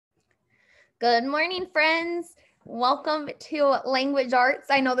Good morning, friends. Welcome to Language Arts.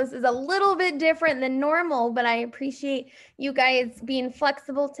 I know this is a little bit different than normal, but I appreciate you guys being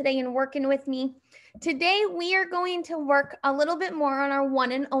flexible today and working with me. Today, we are going to work a little bit more on our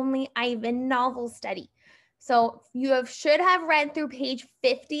one and only Ivan novel study. So you should have read through page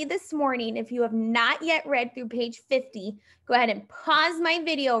 50 this morning. If you have not yet read through page 50, go ahead and pause my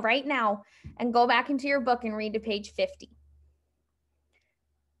video right now and go back into your book and read to page 50.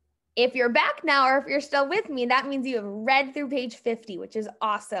 If you're back now, or if you're still with me, that means you have read through page 50, which is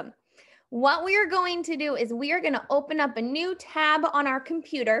awesome. What we are going to do is we are going to open up a new tab on our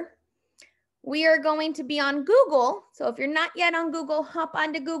computer. We are going to be on Google. So if you're not yet on Google, hop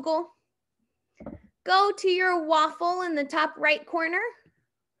onto Google. Go to your waffle in the top right corner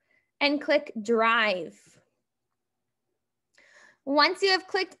and click Drive. Once you have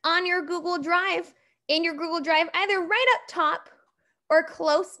clicked on your Google Drive, in your Google Drive, either right up top or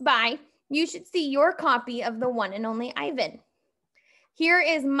close by, you should see your copy of the one and only Ivan. Here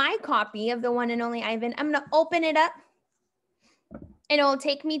is my copy of the one and only Ivan. I'm going to open it up and it will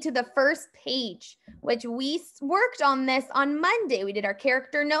take me to the first page, which we worked on this on Monday. We did our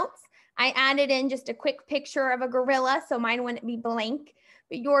character notes. I added in just a quick picture of a gorilla, so mine wouldn't be blank,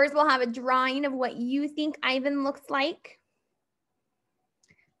 but yours will have a drawing of what you think Ivan looks like.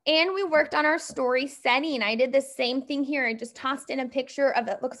 And we worked on our story setting. I did the same thing here. I just tossed in a picture of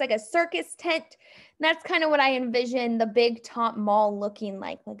it. Looks like a circus tent. And that's kind of what I envision the Big Top Mall looking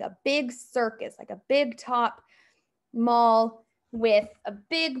like a big circus, like a big top mall with a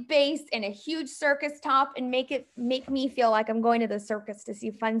big base and a huge circus top, and make me feel like I'm going to the circus to see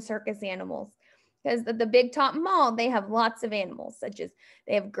fun circus animals. Because the Big Top Mall, they have lots of animals, such as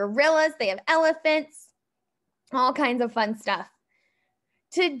they have gorillas, they have elephants, all kinds of fun stuff.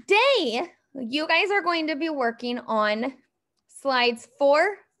 Today, you guys are going to be working on slides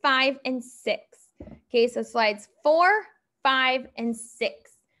 4, 5, and 6. Okay, so slides 4, 5, and 6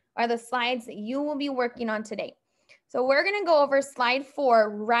 are the slides that you will be working on today. So we're going to go over slide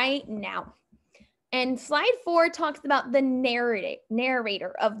 4 right now. And slide 4 talks about the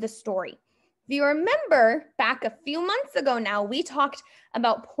narrator of the story. If you remember, back a few months ago now, we talked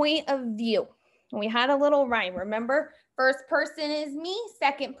about point of view. We had a little rhyme, remember? First person is me,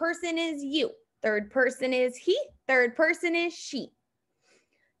 second person is you, third person is he, third person is she.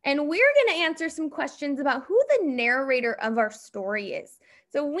 And we're going to answer some questions about who the narrator of our story is.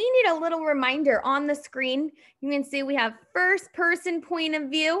 So we need a little reminder on the screen. You can see we have first person point of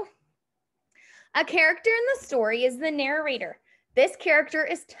view. A character in the story is the narrator. This character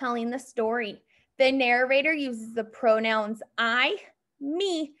is telling the story. The narrator uses the pronouns I,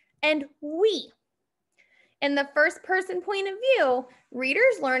 me, and we. In the first person point of view,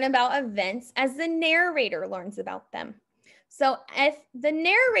 readers learn about events as the narrator learns about them. So if the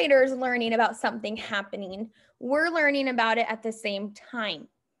narrator is learning about something happening, we're learning about it at the same time.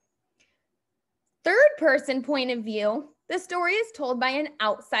 Third person point of view, the story is told by an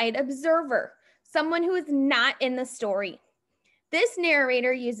outside observer, someone who is not in the story. This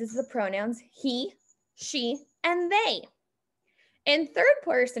narrator uses the pronouns he, she, and they. In third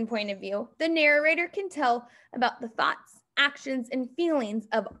person point of view, the narrator can tell about the thoughts, actions, and feelings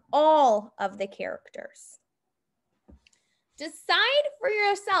of all of the characters. Decide for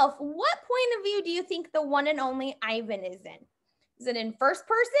yourself, what point of view do you think the one and only Ivan is in? Is it in first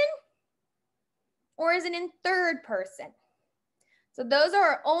person or is it in third person? So those are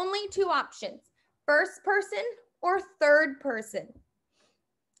our only two options, first person or third person.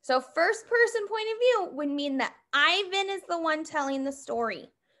 So first person point of view would mean that Ivan is the one telling the story.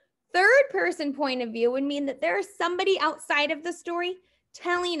 Third person point of view would mean that there is somebody outside of the story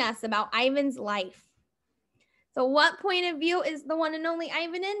telling us about Ivan's life. So what point of view is the one and only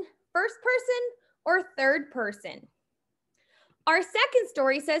Ivan in? First person or third person? Our second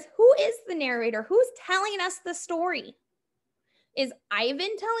story says, who is the narrator? Who's telling us the story? Is Ivan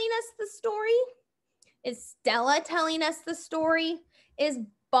telling us the story? Is Stella telling us the story? Is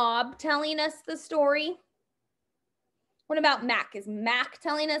Bob telling us the story? What about Mac? Is Mac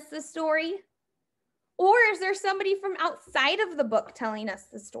telling us the story? Or is there somebody from outside of the book telling us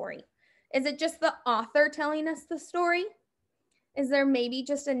the story? Is it just the author telling us the story? Is there maybe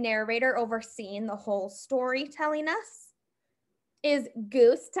just a narrator overseeing the whole story telling us? Is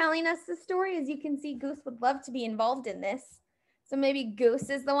Goose telling us the story? As you can see, Goose would love to be involved in this. So maybe Goose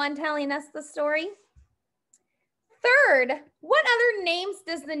is the one telling us the story. Third, what other names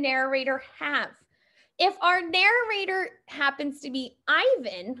does the narrator have? If our narrator happens to be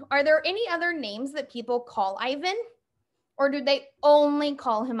Ivan, are there any other names that people call Ivan? Or do they only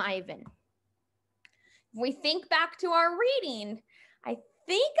call him Ivan? If we think back to our reading, I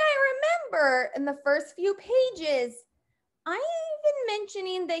think I remember in the first few pages, I've been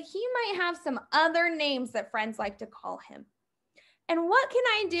mentioning that he might have some other names that friends like to call him. And what can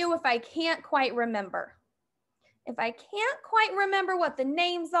I do if I can't quite remember? If I can't quite remember what the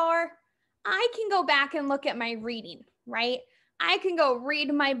names are, I can go back and look at my reading, right? I can go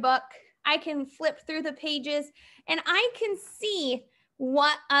read my book. I can flip through the pages and I can see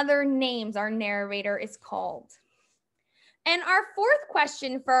what other names our narrator is called. And our fourth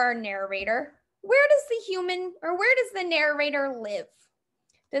question for our narrator, where does the narrator live?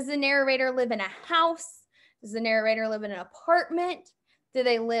 Does the narrator live in a house? Does the narrator live in an apartment? Do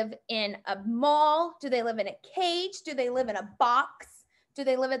they live in a mall? Do they live in a cage? Do they live in a box? Do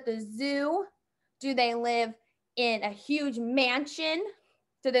they live at the zoo? Do they live in a huge mansion?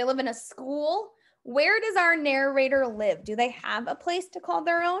 Do they live in a school? Where does our narrator live? Do they have a place to call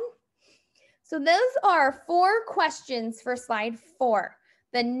their own? So those are 4 questions for slide 4,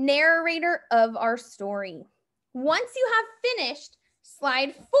 the narrator of our story. Once you have finished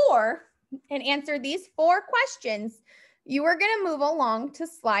slide 4 and answered these 4 questions, you are going to move along to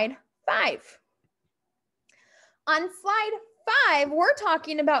slide 5. On slide 5, we're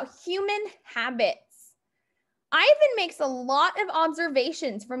talking about human habits. Ivan makes a lot of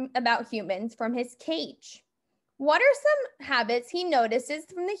observations about humans from his cage. What are some habits he notices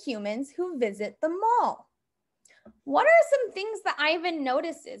from the humans who visit the mall? What are some things that Ivan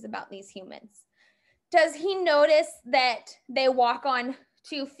notices about these humans? Does he notice that they walk on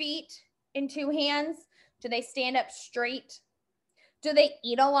 2 feet and 2 hands? Do they stand up straight? Do they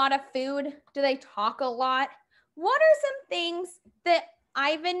eat a lot of food? Do they talk a lot? What are some things that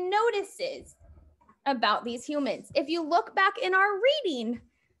Ivan notices about these humans? If you look back in our reading,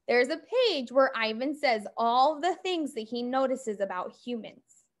 there's a page where Ivan says all the things that he notices about humans.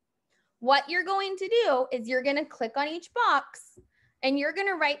 What you're going to do is you're going to click on each box and you're going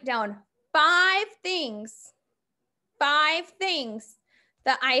to write down 5 things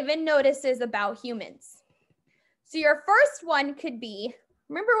that Ivan notices about humans. So your first one could be,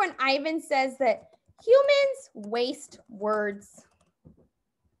 remember when Ivan says that humans waste words?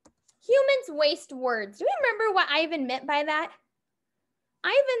 Humans waste words. Do you remember what Ivan meant by that?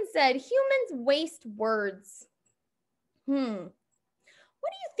 Ivan said humans waste words. What do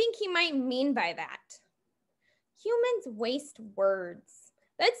you think he might mean by that? Humans waste words.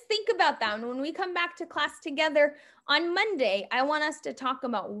 Let's think about that. And when we come back to class together on Monday, I want us to talk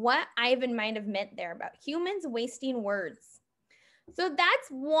about what Ivan might have meant there about humans wasting words. So that's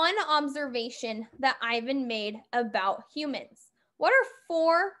one observation that Ivan made about humans. What are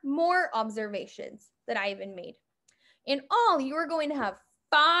 4 more observations that Ivan made? In all, you are going to have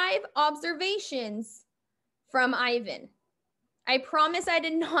 5 observations from Ivan. I promise I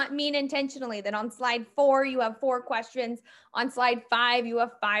did not mean intentionally that on slide 4, you have 4 questions. On slide 5, you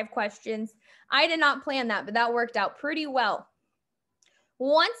have 5 questions. I did not plan that, but that worked out pretty well.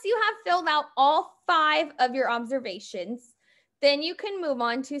 Once you have filled out all 5 of your observations, then you can move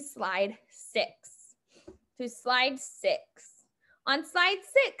on to slide 6. On slide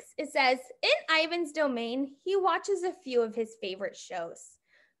 6, it says, in Ivan's domain, he watches a few of his favorite shows.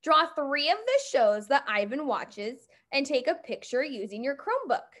 Draw 3 of the shows that Ivan watches and take a picture using your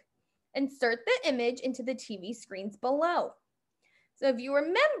Chromebook. Insert the image into the TV screens below. So if you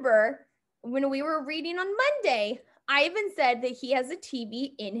remember, when we were reading on Monday, Ivan said that he has a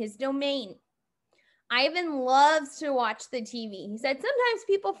TV in his domain. Ivan loves to watch the TV. He said, sometimes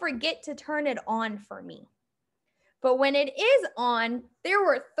people forget to turn it on for me. But when it is on, there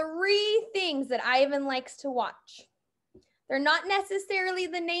were 3 things that Ivan likes to watch. They're not necessarily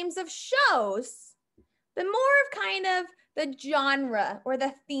the names of shows, but more of kind of the genre or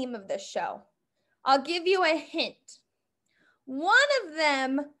the theme of the show. I'll give you a hint. One of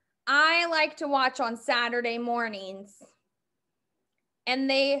them I like to watch on Saturday mornings, and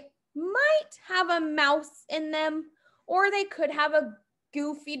they might have a mouse in them, or they could have a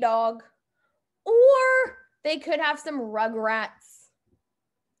goofy dog, or they could have some Rugrats.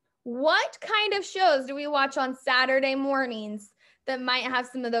 What kind of shows do we watch on Saturday mornings that might have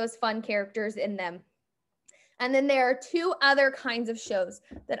some of those fun characters in them? And then there are 2 other kinds of shows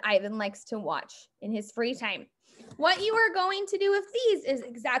that Ivan likes to watch in his free time. What you are going to do with these is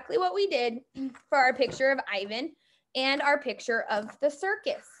exactly what we did for our picture of Ivan and our picture of the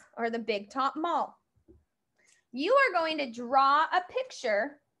circus or the Big Top Mall. You are going to draw a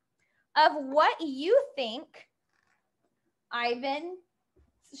picture of what you think Ivan's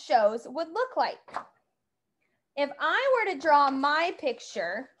shows would look like. If I were to draw my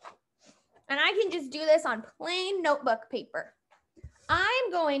picture, and I can just do this on plain notebook paper,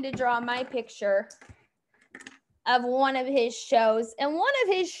 I'm going to draw my picture of one of his shows. And one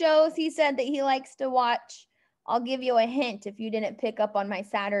of his shows he said that he likes to watch. I'll give you a hint if you didn't pick up on my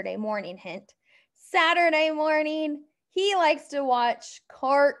Saturday morning hint. Saturday morning, he likes to watch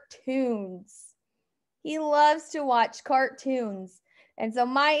cartoons. He loves to watch cartoons. And so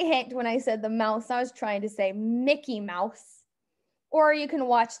my hint when I said the mouse, I was trying to say Mickey Mouse. Or you can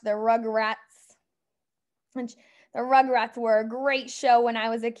watch the Rugrats. Which the Rugrats were a great show when I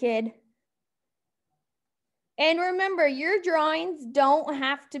was a kid. And remember, your drawings don't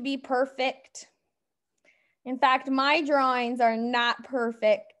have to be perfect. In fact, my drawings are not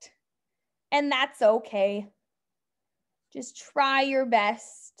perfect. And that's okay. Just try your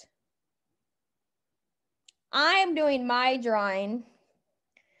best. I'm doing my drawing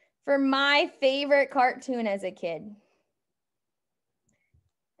for my favorite cartoon as a kid.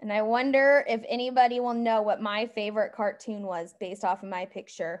 And I wonder if anybody will know what my favorite cartoon was based off of my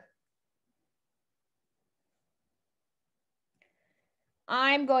picture.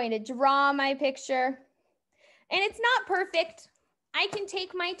 I'm going to draw my picture. And it's not perfect. I can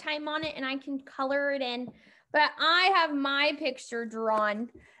take my time on it and I can color it in. But I have my picture drawn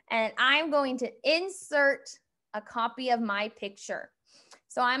and I'm going to insert a copy of my picture.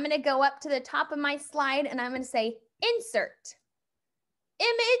 So I'm going to go up to the top of my slide and I'm going to say insert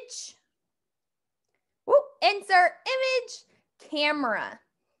image. Whoop, insert image camera.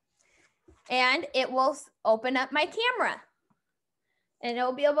 And it will open up my camera. And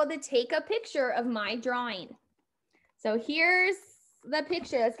it'll be able to take a picture of my drawing. So here's the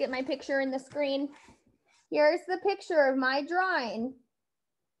picture. Let's get my picture in the screen. Here's the picture of my drawing.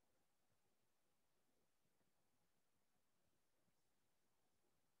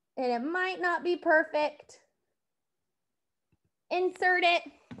 And it might not be perfect. Insert it.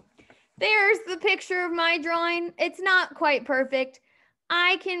 There's the picture of my drawing. It's not quite perfect.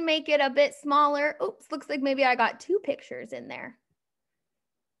 I can make it a bit smaller. Oops, looks like maybe I got two pictures in there.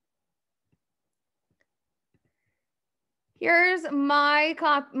 Here's my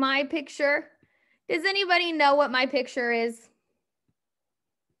picture. Does anybody know what my picture is?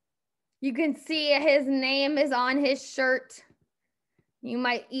 You can see his name is on his shirt. You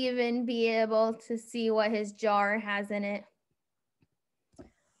might even be able to see what his jar has in it.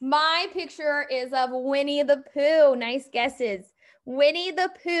 My picture is of Winnie the Pooh. Nice guesses. Winnie the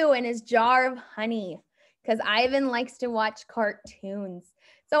Pooh and his jar of honey, because Ivan likes to watch cartoons.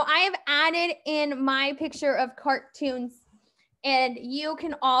 So I have added in my picture of cartoons. And you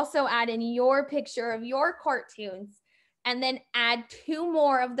can also add in your picture of your cartoons and then add two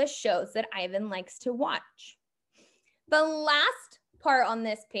more of the shows that Ivan likes to watch. The last part on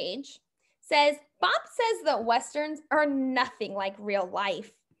this page says, Bob says that Westerns are nothing like real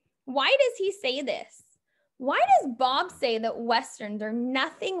life. Why does he say this? Why does Bob say that Westerns are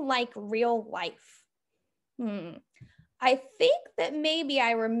nothing like real life? I think that maybe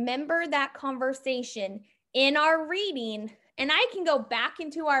I remember that conversation in our reading. And I can go back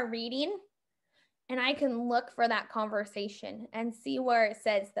into our reading and I can look for that conversation and see where it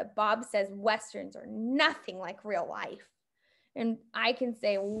says that Bob says Westerns are nothing like real life. And I can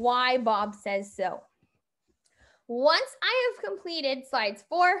say why Bob says so. Once I have completed slides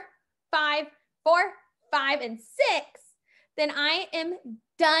 4, 5, and 6, then I am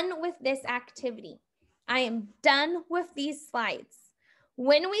done with this activity. I am done with these slides.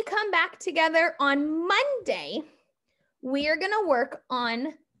 When we come back together on Monday, we are going to work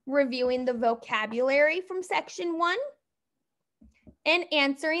on reviewing the vocabulary from section 1 and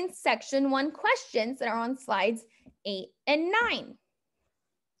answering section 1 questions that are on slides 8 and 9.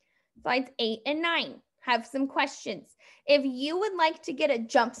 Slides 8 and 9 have some questions. If you would like to get a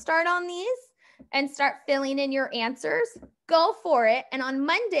jump start on these and start filling in your answers, go for it. And on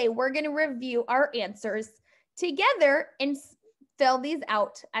Monday, we're going to review our answers together and fill these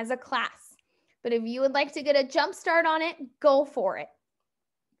out as a class. But if you would like to get a jump start on it, go for it.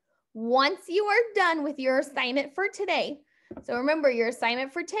 Once you are done with your assignment for today, so remember your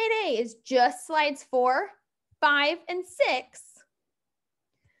assignment for today is just slides 4, 5, and 6.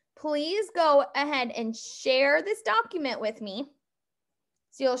 Please go ahead and share this document with me.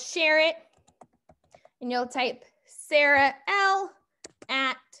 So you'll share it and you'll type Sarah L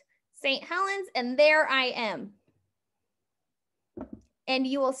at St. Helens, and there I am. And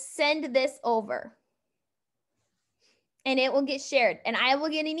you will send this over and it will get shared. And I will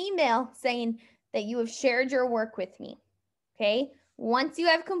get an email saying that you have shared your work with me. Okay. Once you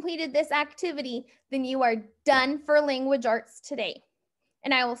have completed this activity, then you are done for language arts today.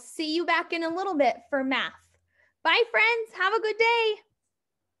 And I will see you back in a little bit for math. Bye, friends. Have a good day.